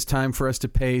hear it is time for us to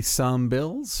pay some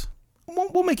bills.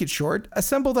 We'll make it short.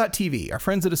 Assemble.tv. Our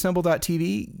friends at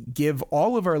Assemble.tv give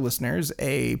all of our listeners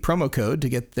a promo code to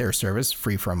get their service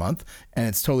free for a month. And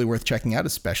it's totally worth checking out,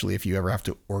 especially if you ever have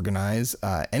to organize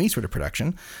any sort of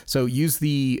production. So use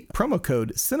the promo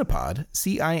code Cinepod,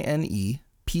 CINEPOD,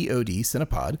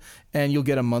 Cinepod, and you'll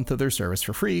get a month of their service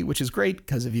for free, which is great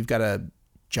because if you've got a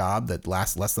job that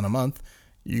lasts less than a month,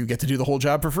 you get to do the whole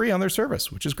job for free on their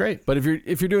service, which is great. But if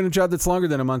you're doing a job that's longer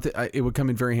than a month, it would come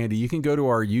in very handy. You can go to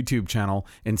our YouTube channel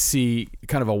and see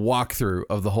kind of a walkthrough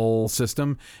of the whole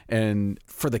system. And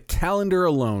for the calendar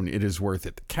alone, it is worth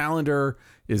it. The calendar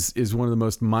is one of the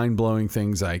most mind-blowing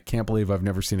things. I can't believe I've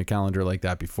never seen a calendar like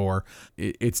that before.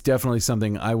 It's definitely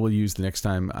something I will use the next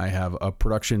time I have a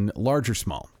production, large or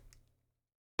small.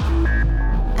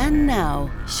 And now,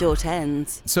 short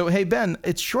ends. So, hey, Ben,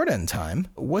 it's short end time.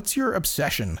 What's your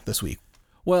obsession this week?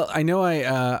 Well, I know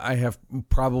I have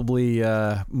probably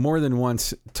more than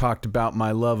once talked about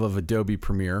my love of Adobe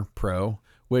Premiere Pro,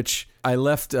 which I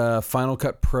left Final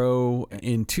Cut Pro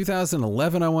in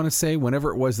 2011, I want to say,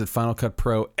 whenever it was that Final Cut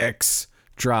Pro X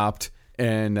dropped.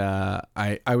 And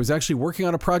I was actually working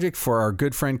on a project for our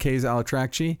good friend Kay's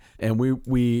Alatracci, and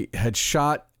we had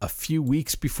shot a few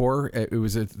weeks before. It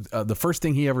was the first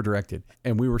thing he ever directed,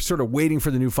 and we were sort of waiting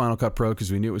for the new Final Cut Pro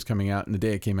because we knew it was coming out. And the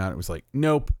day it came out, it was like,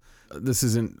 nope, this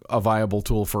isn't a viable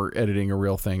tool for editing a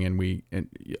real thing, and we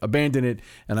abandoned it.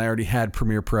 And I already had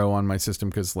Premiere Pro on my system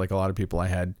because, like a lot of people, I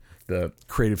had the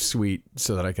Creative Suite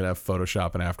so that I could have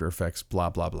Photoshop and After Effects, blah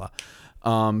blah blah.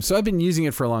 So I've been using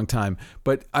it for a long time,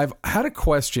 but I've had a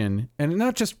question, and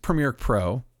not just Premiere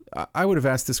Pro. I would have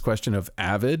asked this question of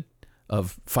Avid,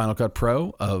 of Final Cut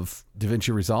Pro, of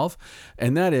DaVinci Resolve,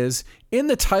 and that is, in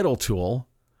the title tool,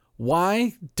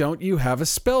 why don't you have a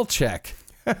spell check?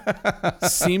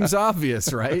 Seems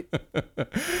obvious, right?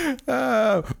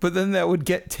 But then that would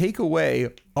take away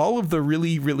all of the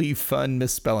really, really fun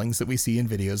misspellings that we see in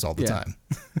videos all the time.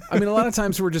 I mean, a lot of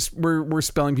times we're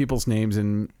spelling people's names,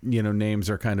 and names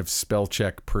are kind of spell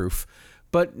check proof,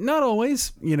 but not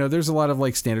always. There's a lot of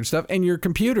like standard stuff, and your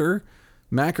computer,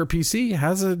 Mac or PC,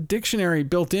 has a dictionary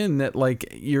built in that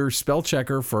like your spell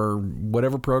checker for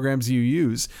whatever programs you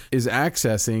use is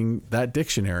accessing that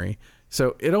dictionary.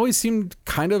 So it always seemed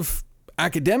kind of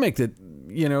academic that,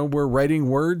 we're writing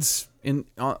words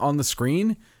on the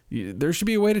screen. There should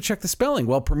be a way to check the spelling.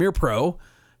 Well, Premiere Pro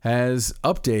has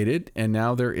updated, and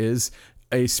now there is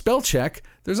a spell check.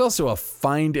 There's also a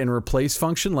find and replace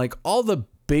function, like all the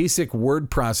basic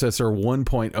word processor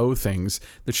 1.0 things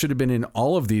that should have been in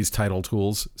all of these title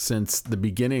tools since the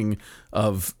beginning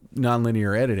of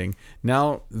nonlinear editing.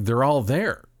 Now they're all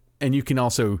there, and you can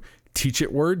also teach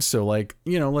it words. So like,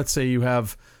 let's say you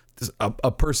have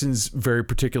a person's very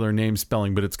particular name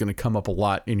spelling, but it's going to come up a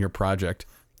lot in your project.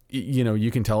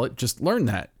 You can tell it, just learn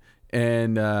that.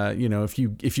 And,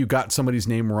 if you got somebody's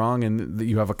name wrong and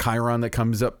you have a chyron that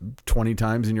comes up 20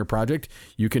 times in your project,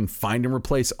 you can find and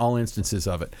replace all instances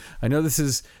of it. I know this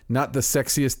is not the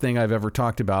sexiest thing I've ever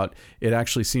talked about. It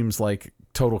actually seems like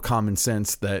total common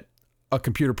sense that a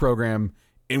computer program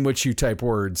in which you type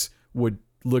words would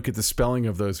look at the spelling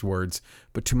of those words.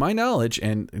 But to my knowledge,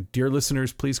 and dear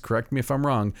listeners, please correct me if I'm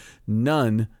wrong,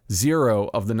 zero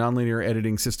of the nonlinear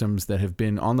editing systems that have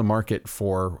been on the market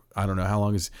for, I don't know, how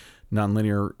long has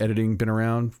nonlinear editing been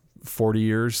around? 40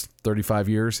 years, 35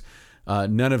 years.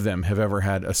 None of them have ever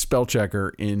had a spell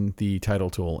checker in the title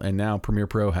tool, and now Premiere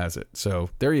Pro has it. So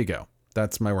there you go.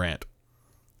 That's my rant.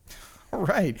 All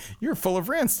right, you're full of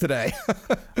rants today.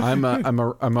 I'm a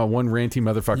one ranty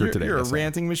motherfucker today. You're a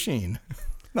ranting machine.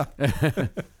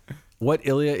 What,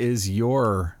 Ilya, is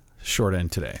your short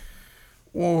end today?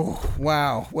 Oh,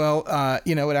 wow. Well,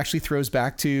 it actually throws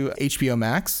back to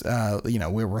HBOMax.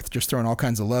 We're just throwing all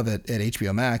kinds of love at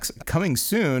HBOMax. Coming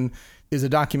soon is a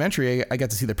documentary I got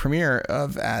to see the premiere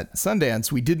of at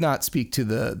Sundance. We did not speak to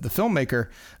the filmmaker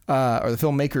or the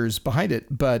filmmakers behind it,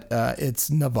 but it's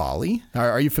Navalny.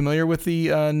 Are you familiar with the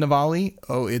Navalny?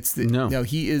 Oh, no,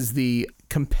 he is the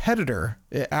competitor.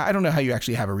 I don't know how you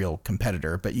actually have a real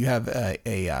competitor, but you have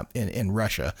in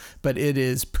Russia, but it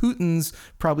is Putin's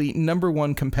probably number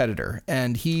one competitor.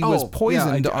 And he was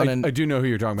poisoned I do know who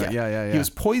you're talking about. Yeah. He was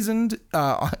poisoned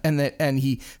and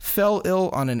he fell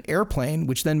ill on an airplane,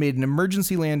 which then made an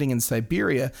emergency landing in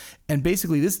Siberia. And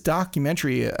basically this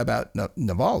documentary about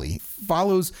Navalny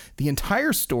follows the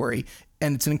entire story.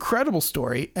 And it's an incredible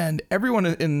story, and everyone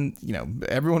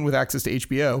with access to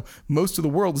HBO, most of the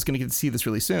world is going to get to see this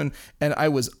really soon. And I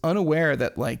was unaware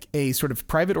that like a sort of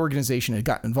private organization had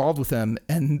gotten involved with them,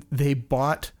 and they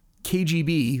bought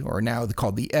KGB, or now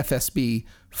called the FSB,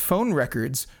 phone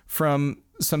records from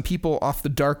some people off the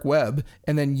dark web,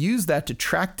 and then used that to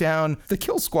track down the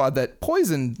kill squad that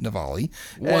poisoned Navalny.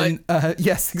 What? And,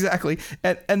 yes, exactly.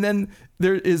 And then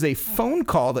there is a phone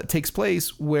call that takes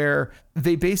place where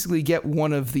they basically get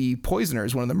one of the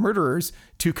poisoners, one of the murderers,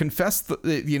 to confess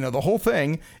the whole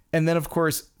thing. And then, of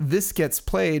course, this gets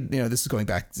played. This is going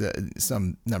back to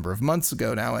some number of months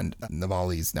ago now, and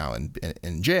Navalny's now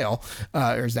in jail,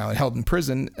 or is now held in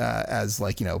prison as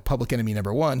public enemy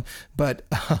number one. But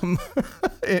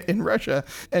in Russia,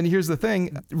 and here's the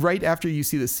thing: right after you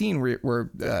see the scene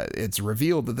where it's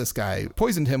revealed that this guy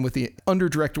poisoned him with the under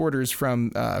direct orders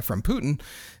from Putin,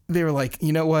 they were like,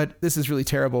 you know what? This is really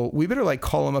terrible. We better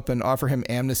call him up and offer him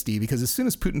amnesty, because as soon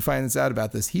as Putin finds out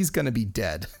about this, he's going to be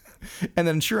dead. And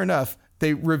then sure enough,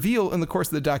 they reveal in the course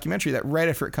of the documentary that right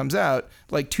after it comes out,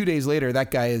 2 days later,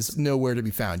 that guy is nowhere to be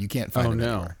found. You can't find him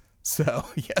anywhere. So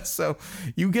so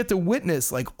you get to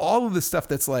witness all of the stuff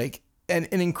that's an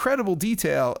incredible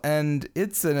detail, and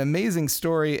it's an amazing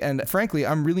story. And frankly,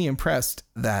 I'm really impressed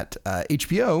that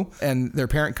HBO and their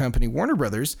parent company, Warner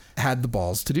Brothers, had the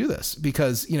balls to do this,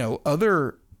 because,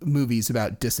 other movies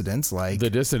about dissidents like The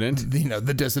Dissident,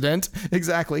 The Dissident,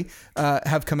 exactly,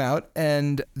 have come out,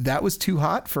 and that was too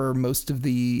hot for most of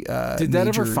the did that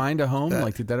ever find a home?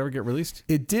 Did that ever get released?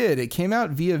 It did. It came out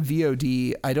via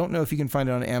VOD. I don't know if you can find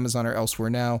it on Amazon or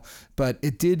elsewhere now, but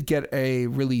it did get a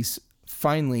release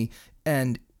finally,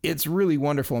 and it's really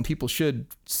wonderful, and people should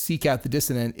seek out The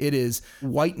Dissident. It is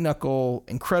white knuckle,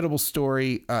 incredible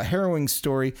story, harrowing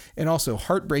story, and also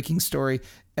heartbreaking story.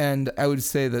 And I would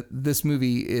say that this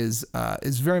movie is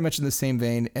very much in the same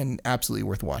vein and absolutely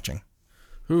worth watching.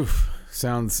 Oof,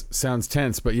 sounds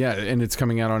tense, but yeah, and it's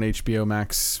coming out on HBO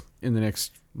Max in the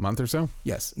next month or so.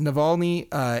 Yes, Navalny,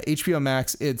 HBO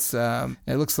Max. It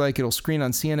looks like it'll screen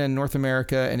on CNN North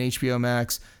America and HBO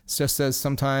Max. It just says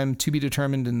sometime to be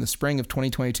determined in the spring of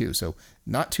 2022. So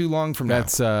not too long from now.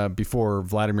 That's before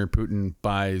Vladimir Putin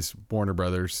buys Warner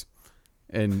Brothers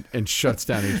and shuts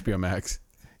down HBO Max.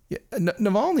 Yeah,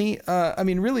 Navalny,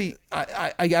 really,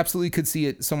 I absolutely could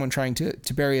see someone trying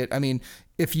to bury it. I mean,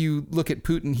 if you look at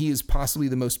Putin, he is possibly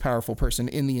the most powerful person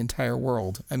in the entire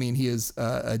world. I mean, he is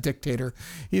a dictator.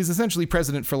 He is essentially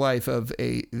president for life of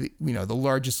the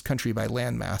largest country by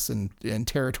landmass and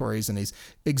territories, and he's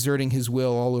exerting his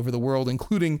will all over the world,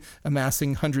 including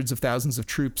amassing hundreds of thousands of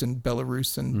troops in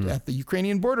Belarus and at the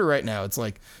Ukrainian border right now. It's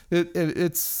like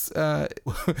it's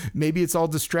maybe it's all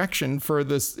distraction for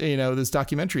this this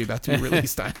documentary about to be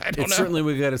released. I don't know. Certainly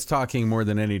we got us talking more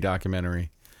than any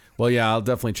documentary. Well, yeah, I'll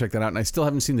definitely check that out. And I still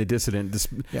haven't seen The Dissident,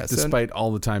 despite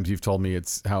all the times you've told me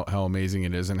it's how amazing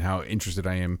it is and how interested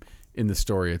I am in the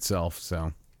story itself.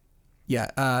 So,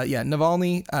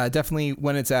 Navalny, definitely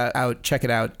when it's out, check it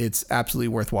out. It's absolutely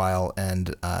worthwhile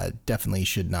and definitely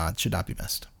should not be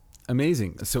missed.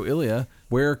 Amazing. So, Ilya,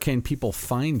 where can people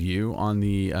find you on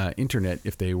the internet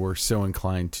if they were so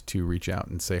inclined to reach out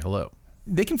and say hello?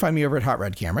 They can find me over at Hot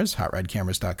Rod Cameras,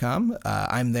 hotrodcameras.com.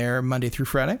 I'm there Monday through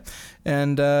Friday.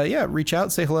 And reach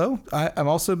out, say hello. I've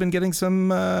also been getting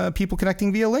some people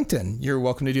connecting via LinkedIn. You're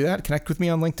welcome to do that. Connect with me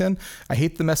on LinkedIn. I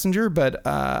hate the messenger, but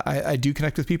I do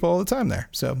connect with people all the time there.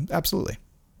 So absolutely.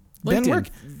 LinkedIn, Ben,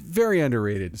 very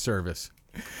underrated service.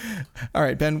 All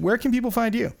right, Ben, where can people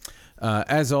find you?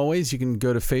 As always, you can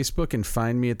go to Facebook and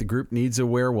find me at the group Needs a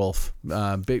Werewolf.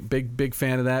 Big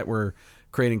fan of that. We're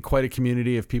creating quite a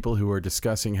community of people who are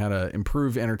discussing how to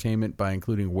improve entertainment by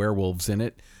including werewolves in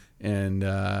it. And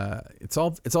it's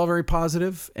all very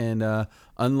positive and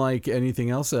unlike anything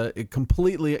else,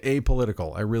 completely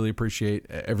apolitical. I really appreciate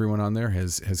everyone on there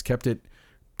has kept it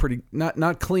pretty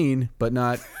not clean, but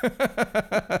not.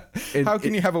 How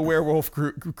can you have a werewolf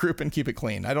group and keep it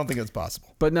clean? I don't think it's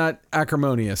possible. But not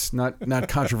acrimonious, not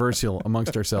controversial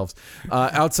amongst ourselves.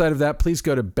 Outside of that, please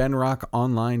go to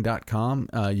benrockonline.com.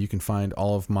 You can find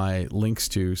all of my links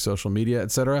to social media,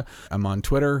 etc. I'm on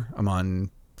Twitter. I'm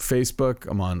on Facebook.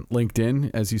 I'm on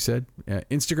LinkedIn, as you said.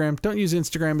 Instagram. Don't use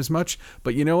Instagram as much,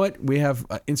 but you know what? We have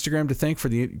Instagram to thank for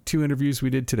the 2 interviews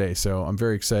we did today. So I'm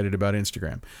very excited about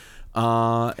Instagram.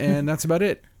 And that's about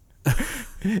it.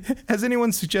 Has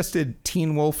anyone suggested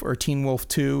Teen Wolf or Teen Wolf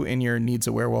 2 in your Needs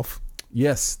a Werewolf?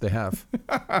 Yes, they have.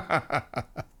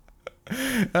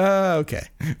 Okay.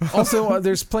 Also,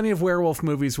 there's plenty of werewolf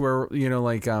movies where,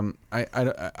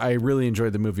 I really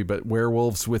enjoyed the movie, but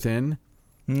Werewolves Within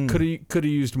could have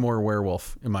used more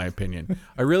werewolf, in my opinion.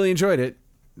 I really enjoyed it.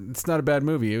 It's not a bad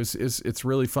movie. It's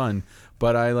really fun,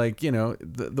 but I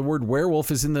the word werewolf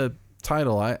is in the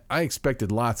title. I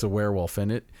expected lots of werewolf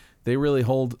in it. They really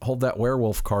hold that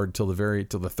werewolf card till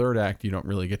the third act. You don't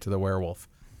really get to the werewolf,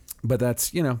 but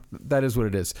that's that is what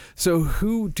it is. So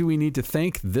who do we need to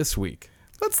thank this week?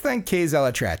 Let's thank Kays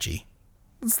Alatrachi.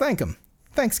 Let's thank him.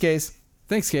 Thanks, Kays.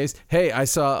 Thanks, Kays. Hey, I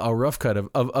saw a rough cut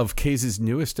of Kays'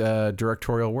 newest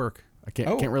directorial work. I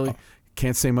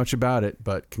can't say much about it,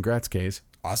 but congrats, Kays.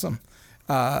 Awesome.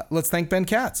 Let's thank Ben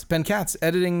Katz. Ben Katz,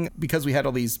 editing, because we had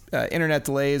all these internet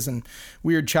delays and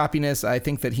weird choppiness. I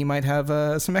think that he might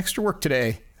have some extra work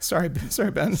today. Sorry, Ben.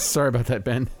 Sorry about that,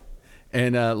 Ben.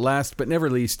 And last but never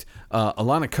least,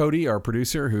 Alana Cody, our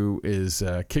producer, who is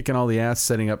kicking all the ass,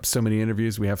 setting up so many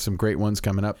interviews. We have some great ones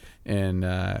coming up, and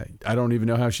I don't even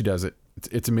know how she does it.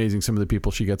 It's amazing some of the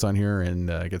people she gets on here and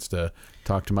gets to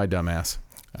talk to my dumb ass.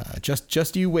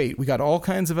 Just you wait. We got all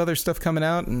kinds of other stuff coming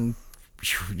out, and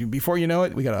before you know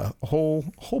it, we got a whole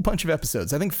bunch of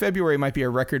episodes. I think February might be a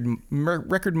record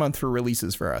month for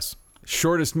releases for us.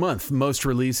 Shortest month, most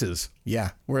releases.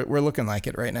 Yeah, we're looking like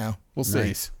it right now. We'll see.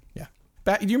 Nice. Yeah.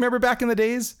 Do you remember back in the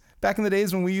days? Back in the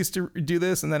days when we used to do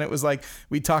this, and then it was like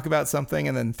we'd talk about something,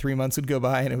 and then 3 months would go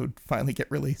by, and it would finally get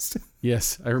released.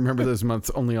 Yes, I remember those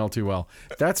months only all too well.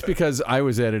 That's because I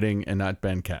was editing and not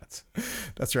Ben Katz.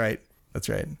 That's right.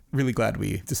 Really glad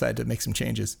we decided to make some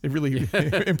changes. It really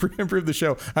improved the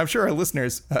show. I'm sure our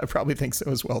listeners probably think so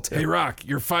as well, too. Hey, Rock,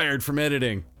 you're fired from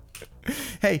editing.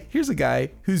 Hey, here's a guy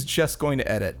who's just going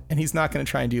to edit, and he's not going to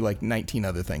try and do like 19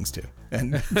 other things, too.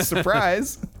 And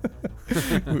surprise,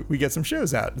 we get some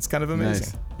shows out. It's kind of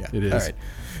amazing. Nice. Yeah, it is. All right.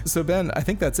 So, Ben, I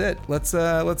think that's it. Let's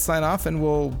sign off, and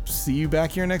we'll see you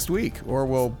back here next week, or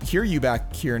we'll hear you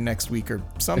back here next week or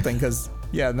something, because...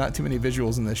 Yeah, not too many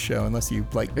visuals in this show unless you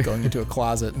like going into a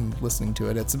closet and listening to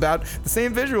it. It's about the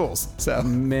same visuals. So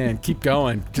man, keep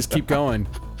going. Just keep going.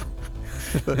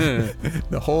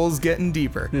 The hole's getting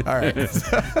deeper. All right.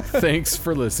 Thanks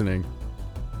for listening.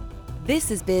 This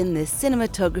has been the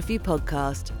Cinematography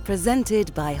Podcast,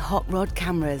 presented by Hot Rod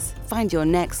Cameras. Find your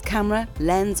next camera,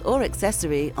 lens, or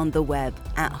accessory on the web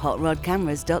at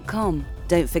hotrodcameras.com.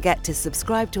 Don't forget to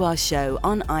subscribe to our show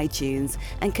on iTunes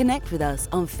and connect with us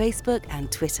on Facebook and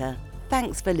Twitter.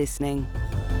 Thanks for listening.